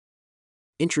extravaganzas.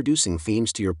 Introducing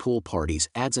themes to your pool parties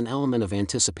adds an element of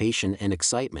anticipation and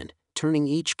excitement, turning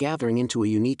each gathering into a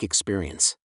unique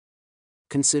experience.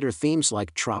 Consider themes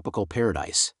like Tropical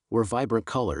Paradise, where vibrant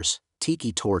colors,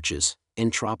 tiki torches,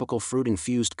 and tropical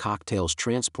fruit-infused cocktails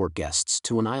transport guests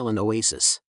to an island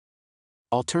oasis.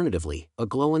 Alternatively, a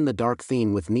glow-in-the-dark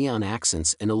theme with neon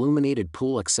accents and illuminated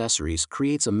pool accessories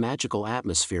creates a magical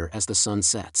atmosphere as the sun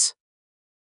sets.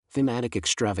 Thematic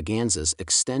extravaganzas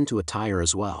extend to attire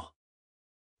as well.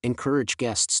 Encourage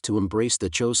guests to embrace the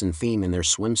chosen theme in their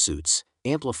swimsuits,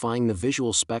 amplifying the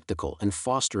visual spectacle and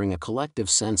fostering a collective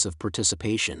sense of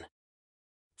participation.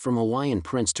 From Hawaiian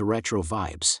prints to retro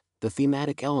vibes, the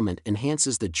thematic element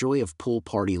enhances the joy of pool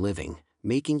party living,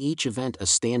 making each event a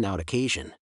standout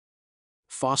occasion.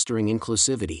 Fostering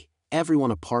inclusivity, everyone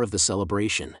a part of the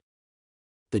celebration.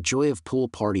 The joy of pool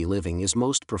party living is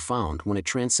most profound when it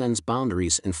transcends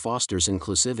boundaries and fosters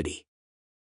inclusivity.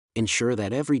 Ensure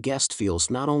that every guest feels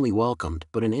not only welcomed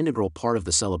but an integral part of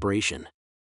the celebration.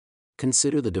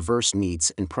 Consider the diverse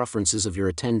needs and preferences of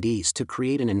your attendees to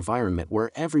create an environment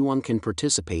where everyone can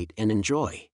participate and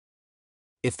enjoy.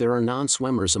 If there are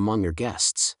non-swimmers among your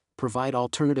guests, provide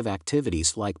alternative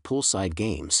activities like poolside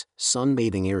games,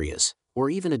 sunbathing areas, or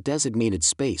even a designated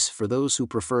space for those who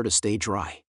prefer to stay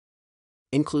dry.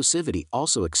 Inclusivity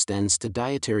also extends to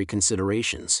dietary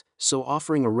considerations, so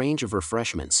offering a range of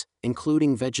refreshments,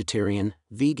 including vegetarian,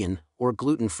 vegan, or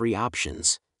gluten-free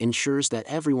options, ensures that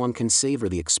everyone can savor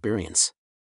the experience.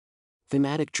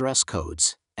 Thematic dress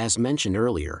codes, as mentioned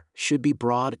earlier, should be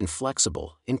broad and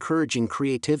flexible, encouraging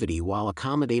creativity while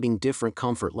accommodating different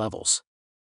comfort levels.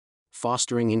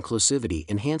 Fostering inclusivity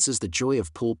enhances the joy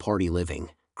of pool party living,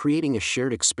 creating a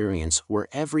shared experience where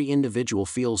every individual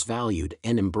feels valued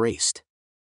and embraced.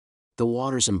 The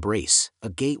water's embrace, a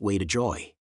gateway to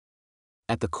joy.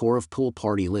 At the core of pool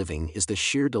party living is the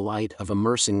sheer delight of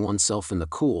immersing oneself in the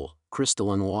cool,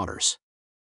 crystalline waters.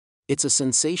 It's a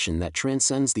sensation that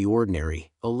transcends the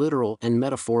ordinary, a literal and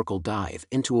metaphorical dive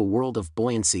into a world of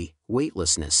buoyancy,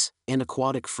 weightlessness, and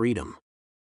aquatic freedom.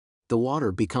 The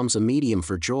water becomes a medium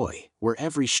for joy, where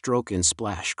every stroke and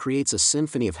splash creates a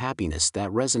symphony of happiness that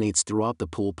resonates throughout the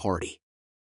pool party.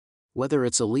 Whether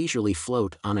it's a leisurely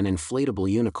float on an inflatable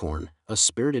unicorn, a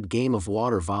spirited game of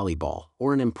water volleyball,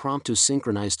 or an impromptu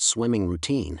synchronized swimming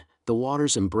routine, the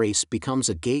water's embrace becomes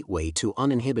a gateway to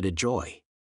uninhibited joy.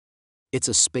 It's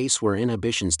a space where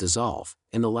inhibitions dissolve,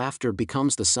 and the laughter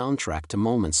becomes the soundtrack to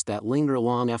moments that linger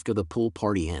long after the pool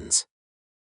party ends.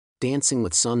 Dancing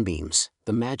with sunbeams,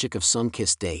 the magic of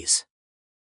sun-kissed days.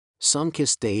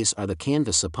 Sun-kissed days are the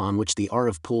canvas upon which the art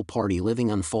of pool party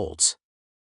living unfolds.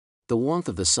 The warmth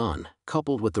of the sun,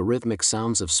 coupled with the rhythmic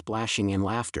sounds of splashing and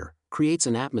laughter, creates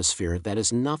an atmosphere that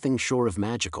is nothing short of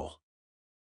magical.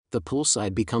 The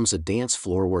poolside becomes a dance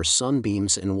floor where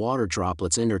sunbeams and water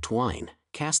droplets intertwine,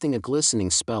 casting a glistening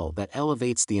spell that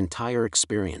elevates the entire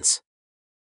experience.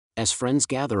 As friends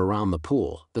gather around the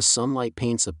pool, the sunlight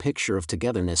paints a picture of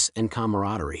togetherness and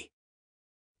camaraderie.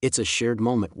 It's a shared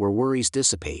moment where worries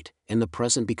dissipate, and the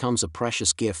present becomes a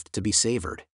precious gift to be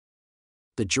savored.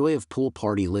 The joy of pool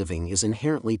party living is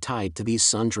inherently tied to these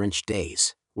sun-drenched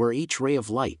days, where each ray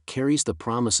of light carries the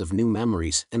promise of new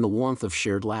memories and the warmth of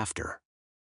shared laughter.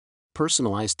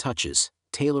 Personalized touches,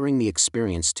 tailoring the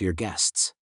experience to your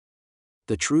guests.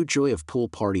 The true joy of pool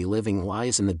party living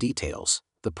lies in the details,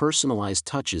 the personalized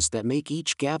touches that make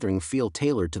each gathering feel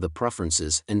tailored to the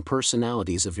preferences and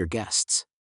personalities of your guests.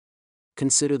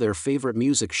 Consider their favorite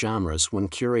music genres when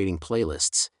curating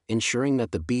playlists, ensuring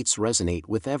that the beats resonate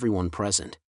with everyone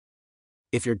present.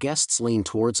 If your guests lean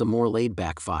towards a more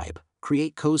laid-back vibe,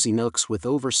 create cozy nooks with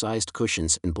oversized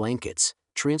cushions and blankets,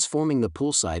 transforming the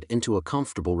poolside into a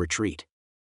comfortable retreat.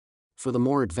 For the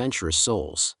more adventurous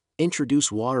souls,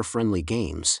 introduce water-friendly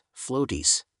games,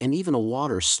 floaties, and even a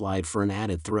water slide for an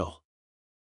added thrill.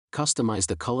 Customize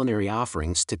the culinary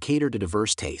offerings to cater to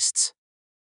diverse tastes.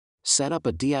 Set up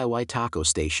a DIY taco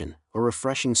station, a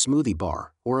refreshing smoothie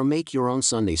bar, or a make-your-own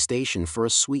sundae station for a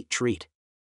sweet treat.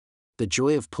 The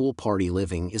joy of pool party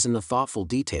living is in the thoughtful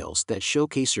details that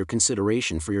showcase your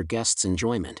consideration for your guests'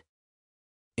 enjoyment.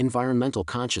 Environmental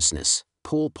consciousness,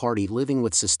 pool party living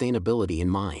with sustainability in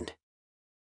mind.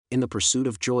 In the pursuit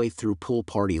of joy through pool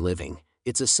party living,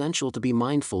 it's essential to be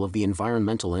mindful of the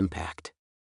environmental impact.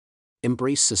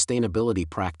 Embrace sustainability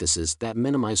practices that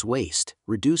minimize waste,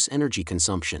 reduce energy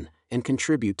consumption, and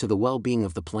contribute to the well-being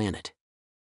of the planet.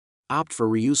 Opt for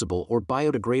reusable or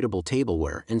biodegradable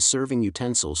tableware and serving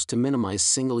utensils to minimize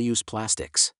single-use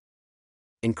plastics.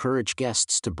 Encourage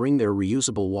guests to bring their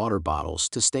reusable water bottles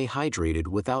to stay hydrated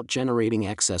without generating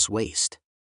excess waste.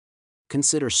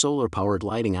 Consider solar-powered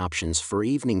lighting options for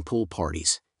evening pool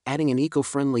parties, adding an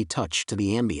eco-friendly touch to the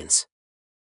ambience.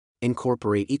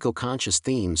 Incorporate eco-conscious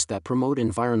themes that promote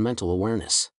environmental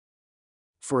awareness.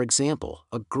 For example,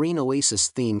 a green oasis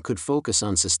theme could focus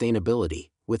on sustainability,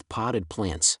 with potted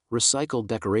plants, recycled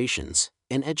decorations,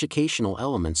 and educational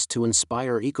elements to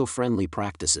inspire eco-friendly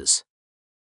practices.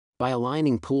 By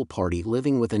aligning pool party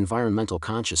living with environmental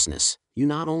consciousness, you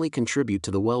not only contribute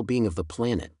to the well-being of the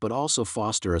planet but also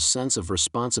foster a sense of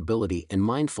responsibility and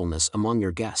mindfulness among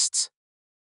your guests.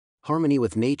 Harmony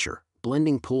with nature,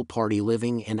 blending pool party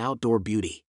living and outdoor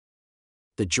beauty.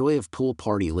 The joy of pool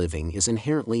party living is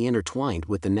inherently intertwined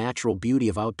with the natural beauty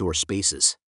of outdoor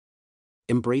spaces.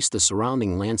 Embrace the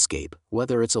surrounding landscape,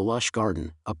 whether it's a lush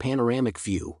garden, a panoramic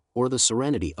view, or the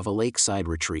serenity of a lakeside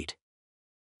retreat.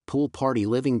 Pool party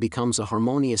living becomes a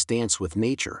harmonious dance with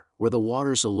nature, where the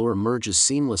water's allure merges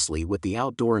seamlessly with the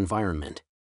outdoor environment.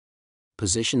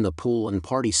 Position the pool and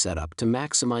party setup to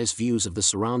maximize views of the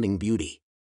surrounding beauty.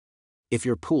 If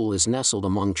your pool is nestled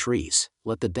among trees,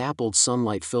 let the dappled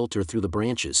sunlight filter through the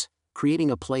branches,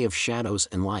 creating a play of shadows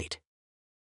and light.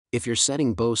 If your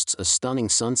setting boasts a stunning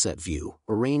sunset view,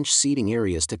 arrange seating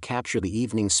areas to capture the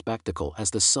evening spectacle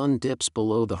as the sun dips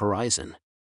below the horizon.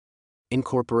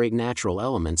 Incorporate natural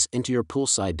elements into your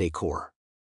poolside decor.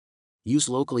 Use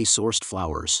locally sourced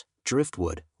flowers,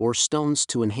 driftwood, or stones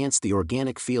to enhance the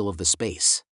organic feel of the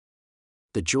space.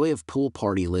 The joy of pool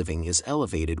party living is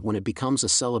elevated when it becomes a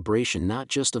celebration not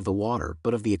just of the water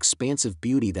but of the expansive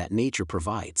beauty that nature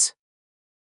provides.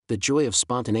 The joy of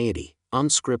spontaneity,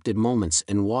 unscripted moments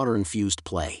and water-infused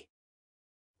play.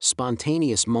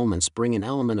 Spontaneous moments bring an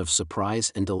element of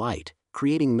surprise and delight,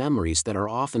 creating memories that are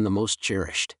often the most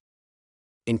cherished.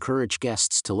 Encourage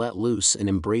guests to let loose and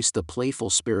embrace the playful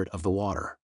spirit of the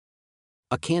water.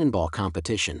 A cannonball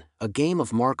competition, a game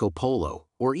of Marco Polo,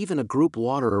 or even a group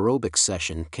water aerobics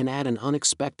session can add an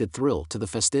unexpected thrill to the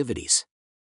festivities.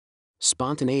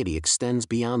 Spontaneity extends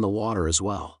beyond the water as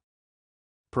well.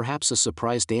 Perhaps a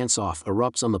surprise dance-off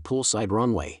erupts on the poolside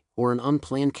runway, or an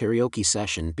unplanned karaoke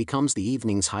session becomes the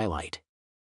evening's highlight.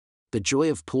 The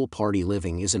joy of pool party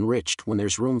living is enriched when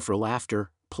there's room for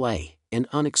laughter, play, and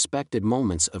unexpected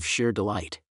moments of sheer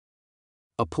delight.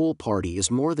 A pool party is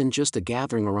more than just a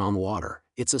gathering around water,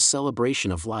 it's a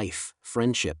celebration of life,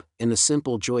 friendship, and the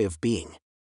simple joy of being.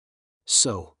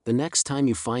 So, the next time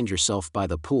you find yourself by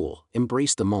the pool,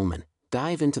 embrace the moment,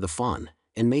 dive into the fun,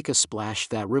 and make a splash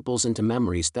that ripples into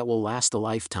memories that will last a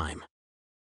lifetime.